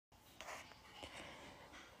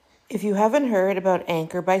If you haven't heard about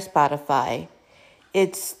Anchor by Spotify,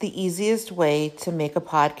 it's the easiest way to make a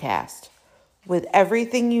podcast with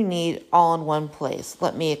everything you need all in one place.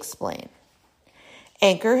 Let me explain.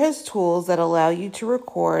 Anchor has tools that allow you to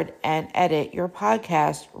record and edit your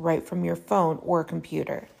podcast right from your phone or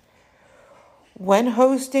computer. When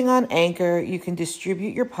hosting on Anchor, you can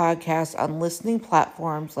distribute your podcast on listening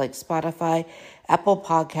platforms like Spotify, Apple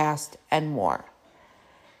Podcast, and more.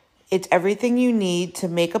 It's everything you need to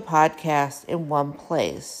make a podcast in one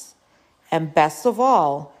place. And best of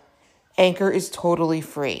all, Anchor is totally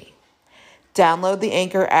free. Download the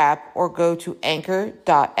Anchor app or go to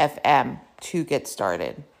anchor.fm to get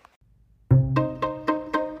started.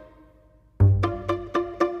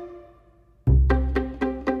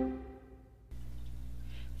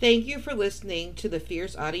 Thank you for listening to the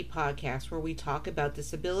Fierce Audie podcast, where we talk about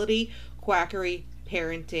disability, quackery,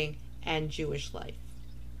 parenting, and Jewish life.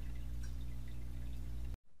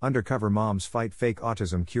 Undercover moms fight fake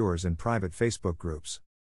autism cures in private Facebook groups.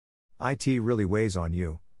 IT really weighs on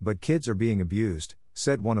you, but kids are being abused,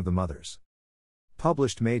 said one of the mothers.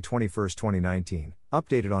 Published May 21, 2019,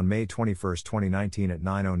 updated on May 21, 2019 at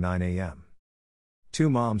 9:09 a.m. Two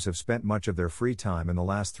moms have spent much of their free time in the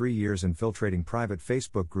last 3 years infiltrating private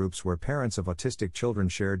Facebook groups where parents of autistic children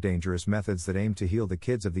share dangerous methods that aim to heal the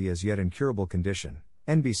kids of the as yet incurable condition,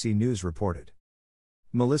 NBC News reported.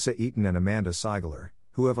 Melissa Eaton and Amanda Seigler,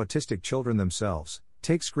 who have autistic children themselves,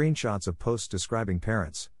 take screenshots of posts describing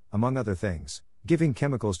parents, among other things, giving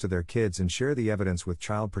chemicals to their kids and share the evidence with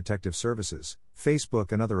Child Protective Services,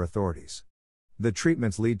 Facebook and other authorities. The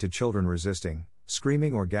treatments lead to children resisting,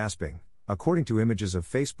 screaming or gasping, according to images of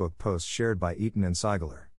Facebook posts shared by Eaton and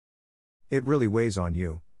Seigler. It really weighs on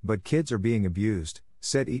you, but kids are being abused,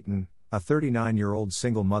 said Eaton, a 39-year-old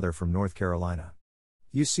single mother from North Carolina.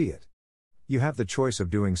 You see it. You have the choice of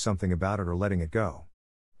doing something about it or letting it go.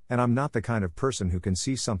 And I'm not the kind of person who can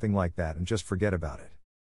see something like that and just forget about it.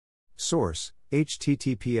 Source,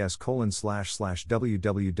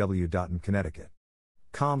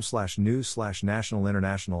 https://www.connecticut.com/news/national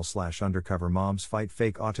international/undercover moms fight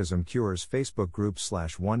fake autism cures Facebook group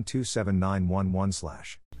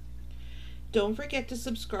 /127911/. Don't forget to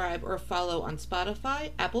subscribe or follow on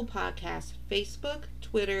Spotify, Apple Podcasts, Facebook,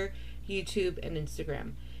 Twitter, YouTube, and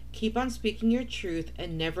Instagram. Keep on speaking your truth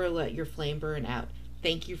and never let your flame burn out.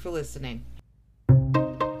 Thank you for listening.